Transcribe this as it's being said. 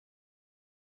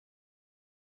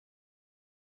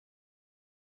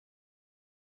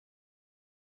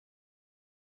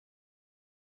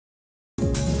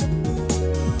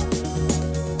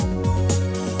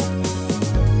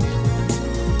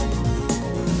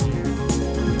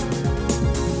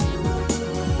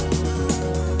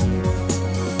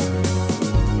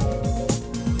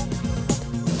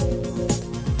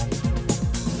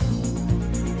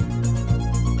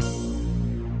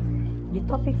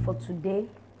today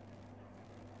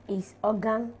is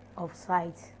organ of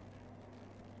sight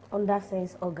under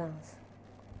sense organs.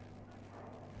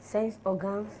 Sense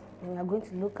organs, and we are going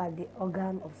to look at the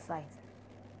organ of sight.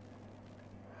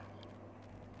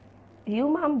 The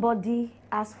human body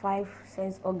has 5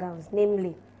 sense organs,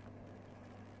 namely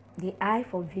the eye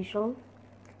for vision,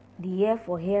 the ear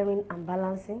for hearing and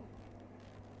balancing,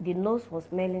 the nose for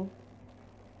smelling,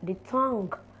 the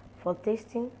tongue for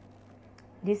tasting,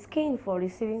 the skin for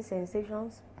receiving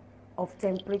sensations of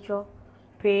temperature,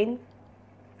 pain,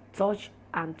 touch,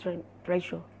 and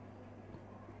pressure.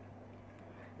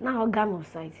 Now, organ of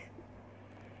sight.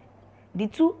 The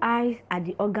 2 eyes are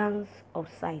the organs of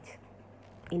sight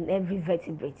in every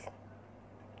vertebrate.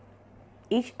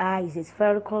 Each eye is a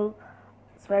spherical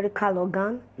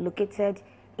organ located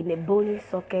in a bony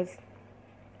socket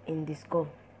in the skull.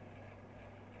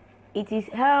 It is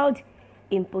held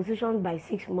in position by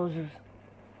 6 muscles.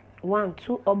 1,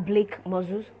 2 oblique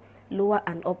muscles, lower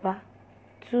and upper.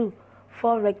 2,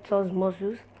 4 rectus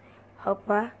muscles,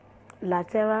 upper,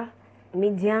 lateral,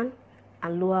 median,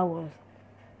 and lower ones.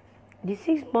 The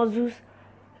 6 muscles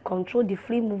control the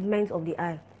free movement of the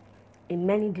eye in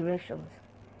many directions.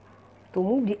 To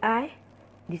move the eye,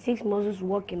 the 6 muscles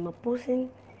work in opposing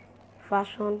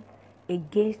fashion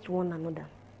against one another.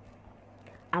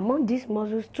 Among these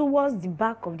muscles, towards the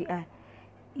back of the eye,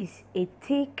 is a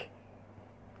thick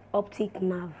optic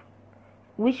nerve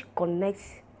which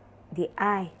connects the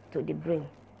eye to the brain.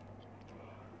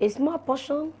 A small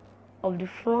portion of the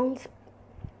front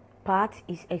part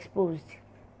is exposed.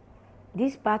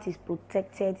 This part is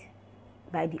protected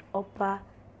by the upper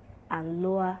and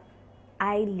lower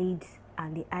eyelids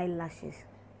and the eyelashes.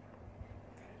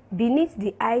 Beneath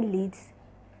the eyelids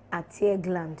are tear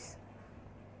glands.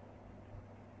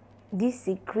 These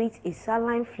secrete a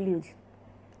saline fluid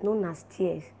known as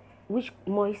tears, which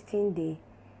moisten the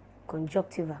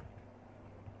conjunctiva,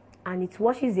 and it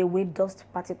washes away dust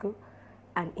particles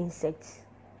and insects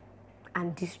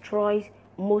and destroys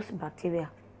most bacteria.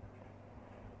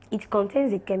 It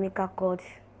contains a chemical called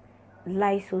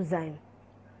lysozyme.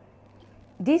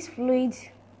 This fluid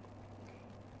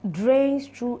drains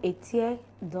through a tear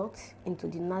duct into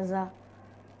the nasal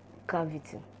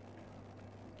cavity.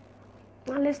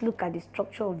 Now let's look at the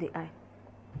structure of the eye.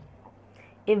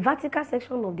 A vertical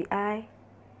section of the eye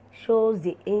shows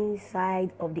the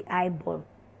inside of the eyeball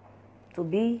to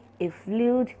be a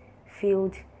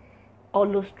fluid-filled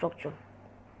hollow structure.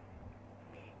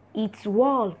 Its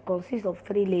wall consists of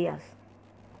 3 layers: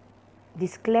 the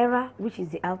sclera, which is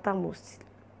the outermost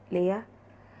layer,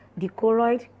 the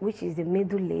choroid, which is the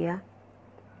middle layer,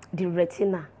 the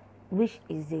retina, which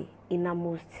is the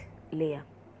innermost layer.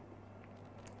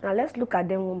 Now let's look at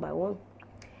them one by one.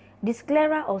 The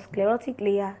sclera or sclerotic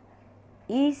layer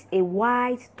is a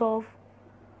white, tough,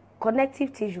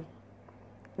 connective tissue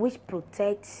which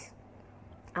protects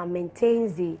and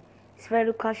maintains the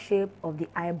spherical shape of the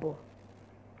eyeball.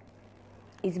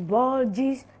 It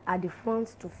bulges at the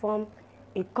front to form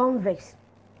a convex,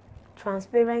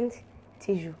 transparent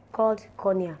tissue called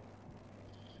cornea.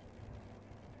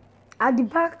 At the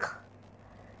back,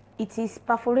 it is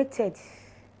perforated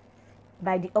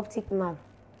by the optic nerve.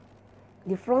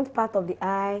 The front part of the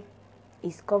eye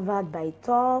is covered by a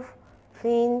tough,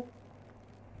 thin,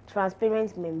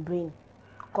 transparent membrane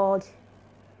called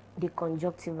the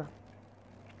conjunctiva.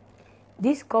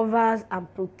 This covers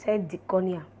and protects the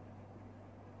cornea.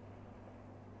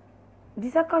 The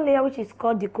second layer, which is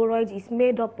called the choroid, is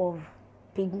made up of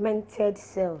pigmented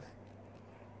cells.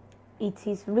 It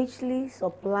is richly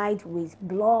supplied with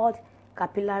blood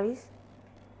capillaries.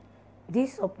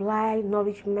 These supply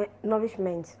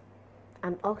nourishment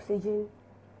and oxygen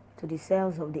to the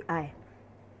cells of the eye.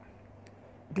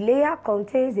 The layer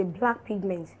contains a black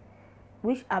pigment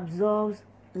which absorbs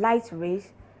light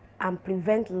rays and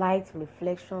prevents light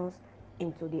reflections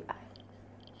into the eye.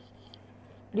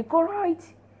 The choroid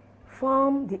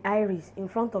forms the iris in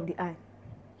front of the eye.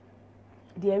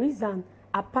 There is an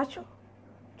aperture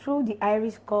through the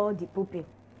iris called the pupil.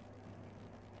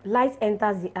 Light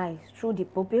enters the eye through the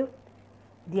pupil.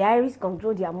 The iris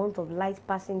controls the amount of light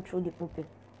passing through the pupil.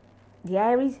 The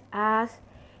iris has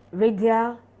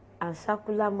radial and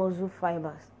circular muscle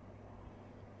fibers.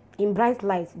 In bright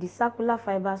light, the circular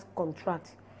fibers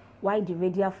contract while the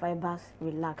radial fibers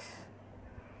relax.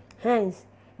 Hence,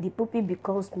 the pupil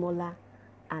becomes smaller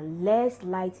and less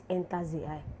light enters the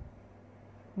eye.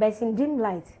 But in dim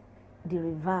light, the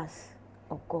reverse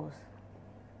occurs.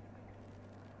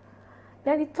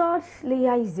 Then the third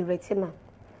layer is the retina.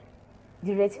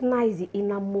 The retina is the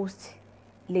innermost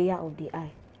layer of the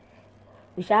eye.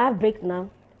 We shall have break now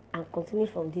and continue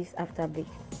from this after break.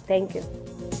 Thank you.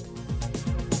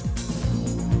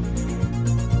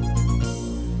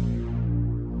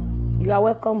 You are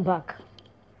welcome back.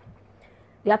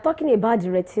 We are talking about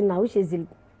the retina, which is the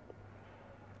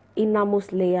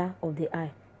innermost layer of the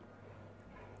eye.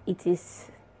 It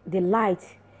is the light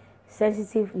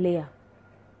sensitive layer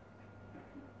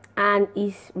and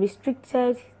is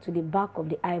restricted to the back of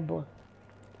the eyeball.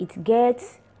 It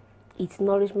gets its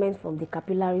nourishment from the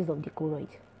capillaries of the choroid.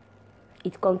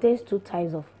 It contains two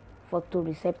types of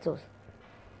photoreceptors,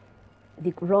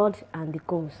 the rod and the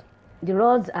cones. The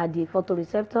rods are the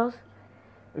photoreceptors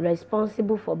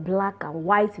responsible for black and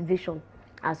white vision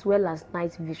as well as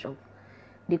night vision.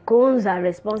 The cones are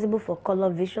responsible for color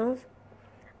visions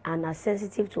and are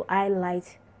sensitive to eye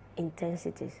light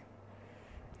intensities.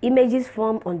 Images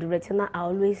formed on the retina are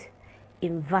always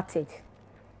inverted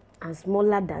and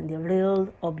smaller than the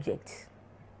real objects.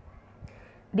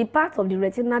 The part of the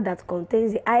retina that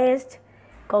contains the highest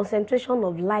concentration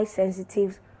of light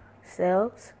sensitive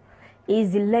cells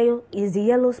is the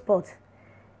yellow spot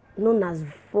known as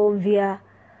fovea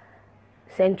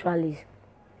centralis.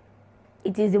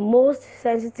 It is the most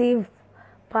sensitive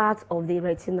part of the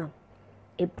retina.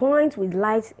 A point with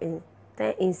light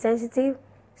insensitive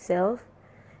cells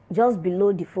just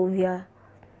below the fovea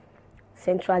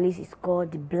centralis is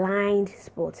called the blind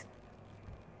spot.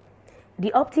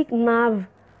 The optic nerve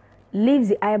leaves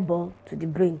the eyeball to the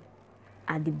brain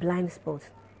at the blind spot.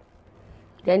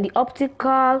 Then the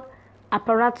optical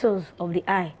apparatus of the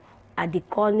eye are the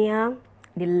cornea,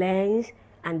 the lens,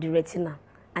 and the retina,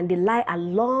 and they lie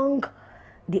along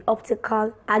the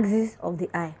optical axis of the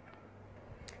eye.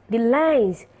 The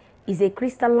lens is a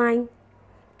crystalline,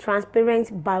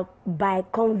 transparent,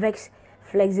 biconvex,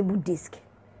 flexible disc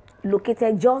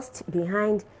located just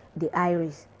behind the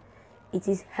iris. It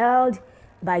is held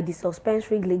by the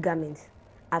suspensory ligaments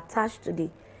attached to the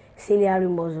ciliary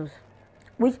muscles,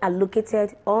 which are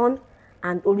located on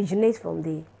and originate from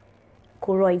the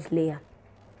choroid layer.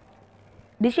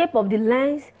 The shape of the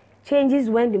lens changes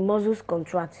when the muscles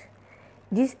contract.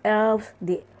 This helps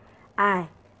the eye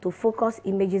to focus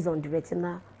images on the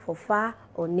retina for far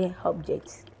or near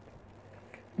objects.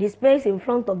 The space in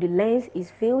front of the lens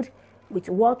is filled with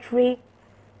watery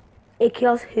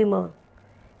aqueous humor.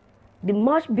 The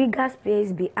much bigger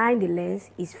space behind the lens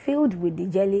is filled with the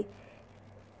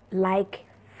jelly-like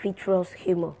vitreous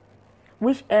humor,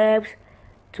 which helps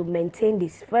to maintain the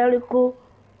spherical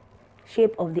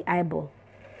shape of the eyeball.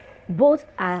 Both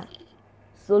are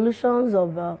solutions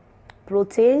of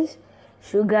proteins,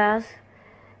 sugars,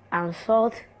 and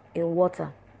salt in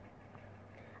water.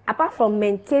 Apart from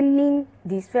maintaining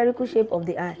the spherical shape of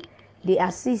the eye, they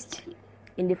assist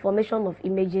in the formation of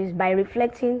images by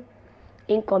reflecting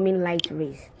incoming light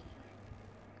rays.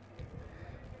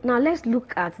 Now let's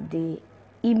look at the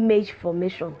image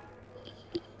formation.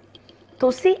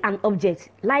 To see an object,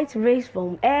 light rays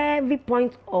from every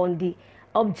point on the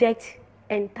object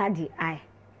enter the eye.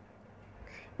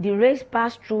 The rays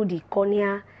pass through the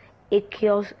cornea,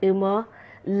 aqueous humor,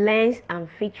 lens, and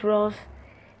vitreous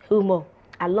humor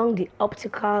along the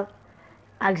optical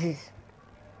axis.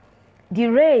 The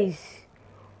rays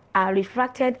are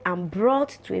refracted and brought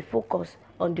to a focus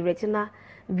on the retina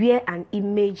where an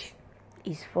image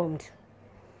is formed.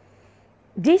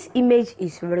 This image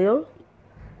is real,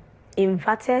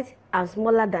 inverted, and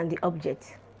smaller than the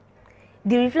object.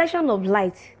 The reflection of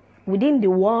light within the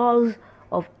walls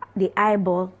of the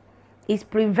eyeball is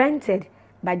prevented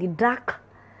by the dark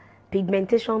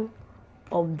pigmentation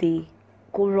of the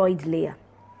choroid layer.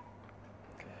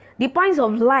 The points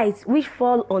of light which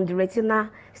fall on the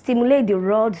retina stimulate the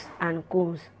rods and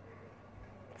cones,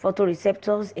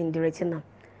 photoreceptors in the retina.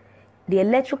 The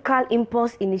electrical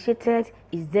impulse initiated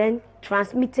is then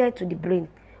transmitted to the brain,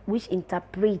 which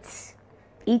interprets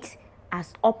it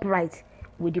as upright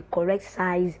with the correct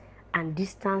size and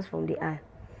distance from the eye.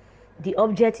 The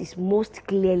object is most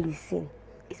clearly seen.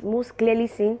 It's most clearly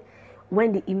seen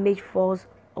when the image falls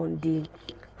on the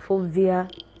fovea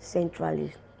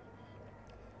centralis.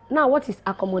 Now, what is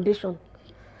accommodation?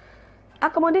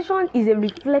 Accommodation is a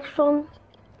reflex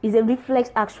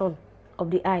action of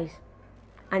the eyes,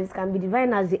 and it can be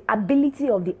defined as the ability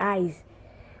of the eyes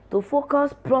to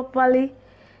focus properly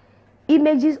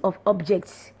images of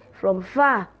objects from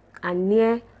far and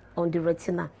near on the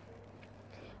retina.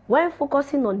 When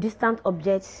focusing on distant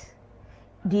objects,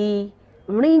 the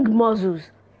ring muscles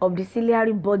of the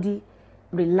ciliary body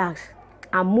relax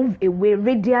and move away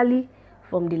radially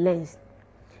from the lens.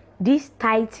 This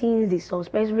tightens the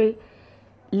suspensory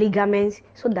ligaments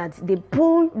so that they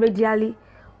pull radially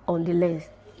on the lens.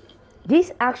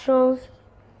 These actions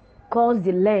cause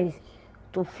the lens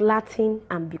to flatten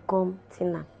and become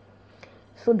thinner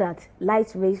so that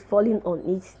light rays falling on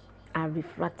it are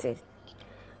refracted.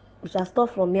 We shall stop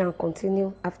from here and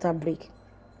continue after break.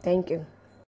 Thank you.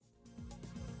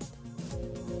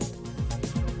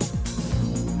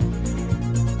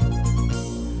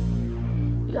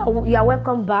 You are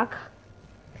welcome back.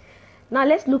 Now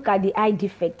let's look at the eye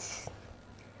defects.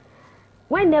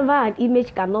 Whenever an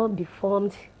image cannot be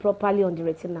formed properly on the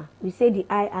retina, we say the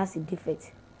eye has a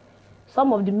defect.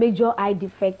 Some of the major eye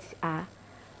defects are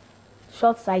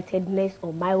short-sightedness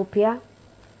or myopia,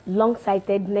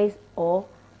 long-sightedness or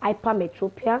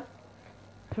hypermetropia,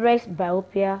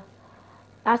 presbyopia,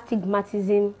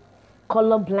 astigmatism,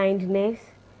 color blindness,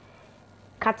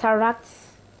 cataracts,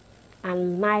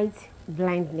 and night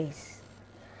blindness.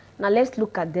 Now let's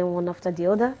look at them one after the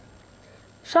other.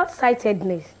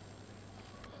 Short-sightedness.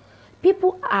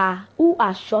 People who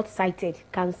are short-sighted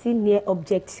can see near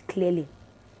objects clearly,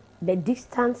 but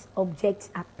distant objects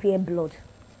appear blurred.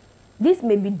 This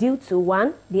may be due to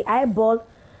 1. The eyeball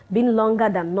being longer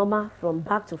than normal from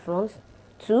back to front.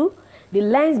 2. The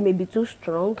lens may be too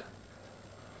strong.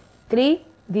 3.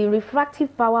 The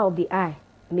refractive power of the eye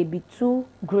may be too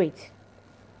great.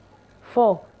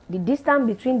 4. The distance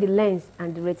between the lens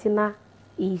and the retina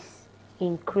is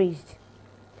increased.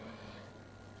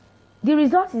 The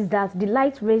result is that the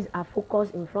light rays are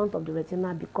focused in front of the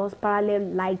retina because parallel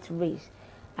light rays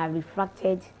are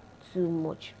refracted too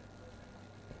much.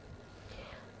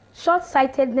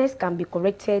 Short-sightedness can be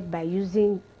corrected by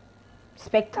using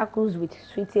spectacles with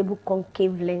suitable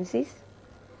concave lenses.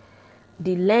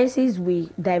 The lenses will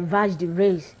diverge the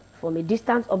rays from a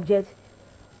distant object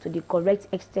to the correct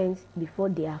extent before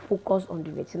they are focused on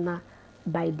the retina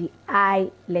by the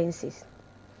eye lenses.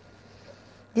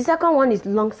 The second one is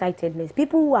long-sightedness.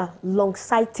 People who are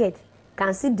long-sighted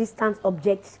can see distant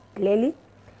objects clearly,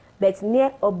 but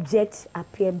near objects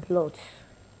appear blurred.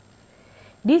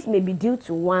 This may be due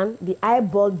to 1. The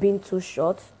eyeball being too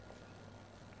short.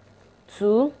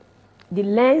 2. The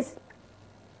lens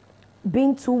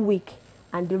being too weak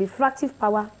and the refractive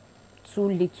power too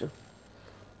little.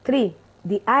 3.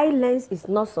 The eye lens is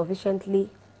not sufficiently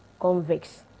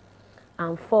convex.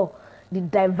 And 4. The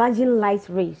diverging light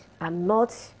rays are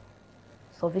not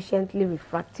sufficiently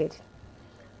refracted.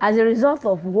 As a result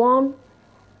of one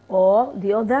or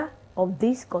the other of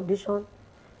these conditions,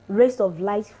 rays of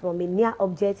light from a near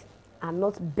object are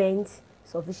not bent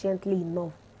sufficiently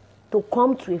enough to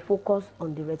come to a focus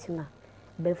on the retina,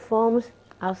 but forms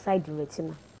outside the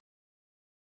retina.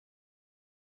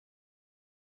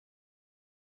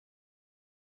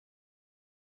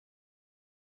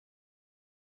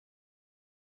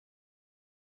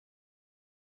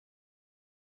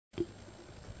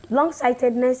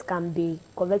 Long-sightedness can be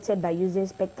corrected by using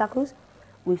spectacles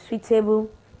with suitable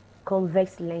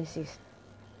convex lenses.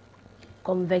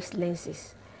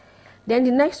 Then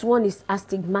the next one is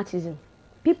astigmatism.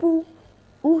 People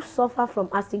who suffer from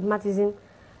astigmatism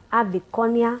have the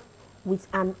cornea with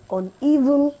an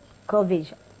uneven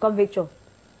curvature.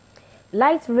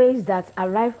 Light rays that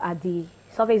arrive at the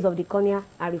surface of the cornea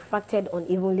are refracted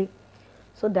unevenly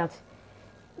so that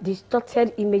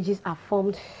distorted images are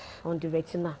formed on the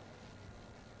retina.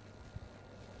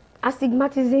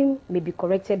 Astigmatism may be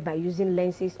corrected by using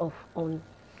lenses of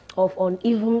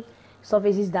uneven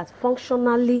surfaces that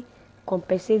functionally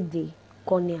compensate the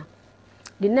cornea.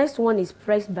 The next one is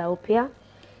presbyopia.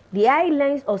 The eye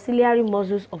lens or ciliary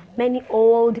muscles of many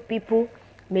old people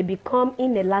may become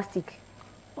inelastic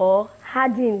or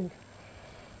hardened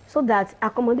so that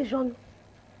accommodation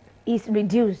is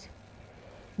reduced.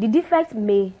 The defect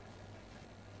may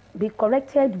be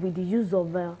corrected with the use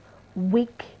of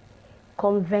weak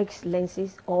convex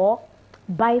lenses or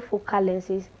bifocal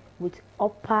lenses with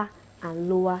upper and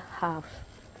lower halves.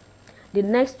 The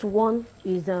next one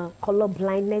is color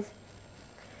blindness.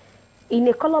 In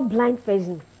a color blind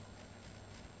person,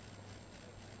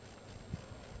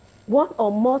 one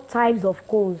or more types of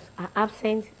cones are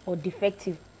absent or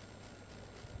defective.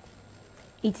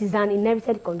 It is an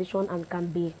inherited condition and can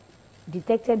be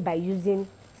detected by using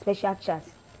special charts.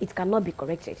 It cannot be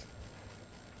corrected.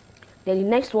 Then the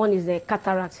next one is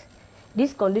cataracts.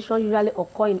 This condition usually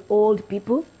occurs in old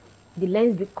people. The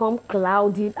lens becomes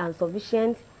clouded and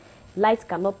sufficient light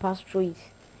cannot pass through it.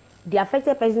 The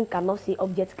affected person cannot see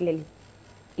objects clearly.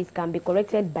 It can be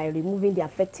corrected by removing the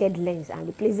affected lens and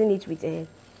replacing it with a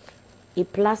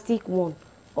plastic one,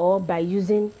 or by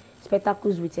using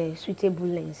spectacles with a suitable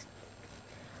lens.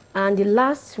 And the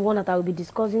last one that I will be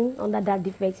discussing under that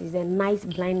defect is night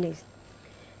blindness.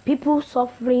 People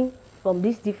suffering from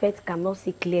this defect cannot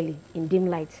see clearly in dim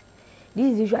light.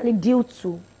 This is usually due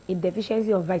to a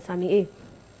deficiency of vitamin A,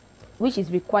 which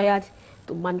is required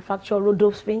to manufacture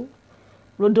rhodopsin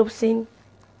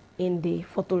in the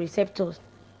photoreceptors.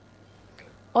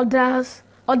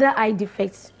 Other eye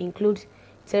defects include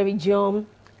pterygium,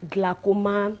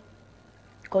 glaucoma,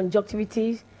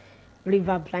 conjunctivitis,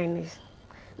 river blindness.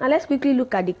 Now let's quickly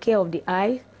look at the care of the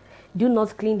eyes. Do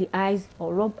not clean the eyes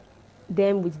or rub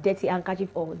them with dirty handkerchief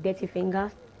or dirty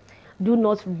fingers. Do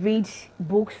not read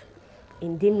books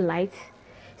in dim light.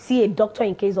 See a doctor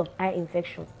in case of eye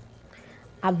infection.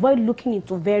 Avoid looking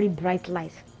into very bright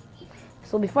light.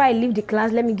 So before I leave the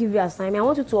class, let me give you an assignment. I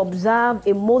want you to observe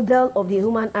a model of the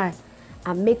human eye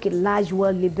and make a large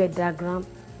well-labeled diagram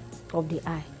of the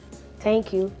eye.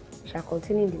 Thank you. We shall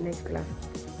continue in the next class.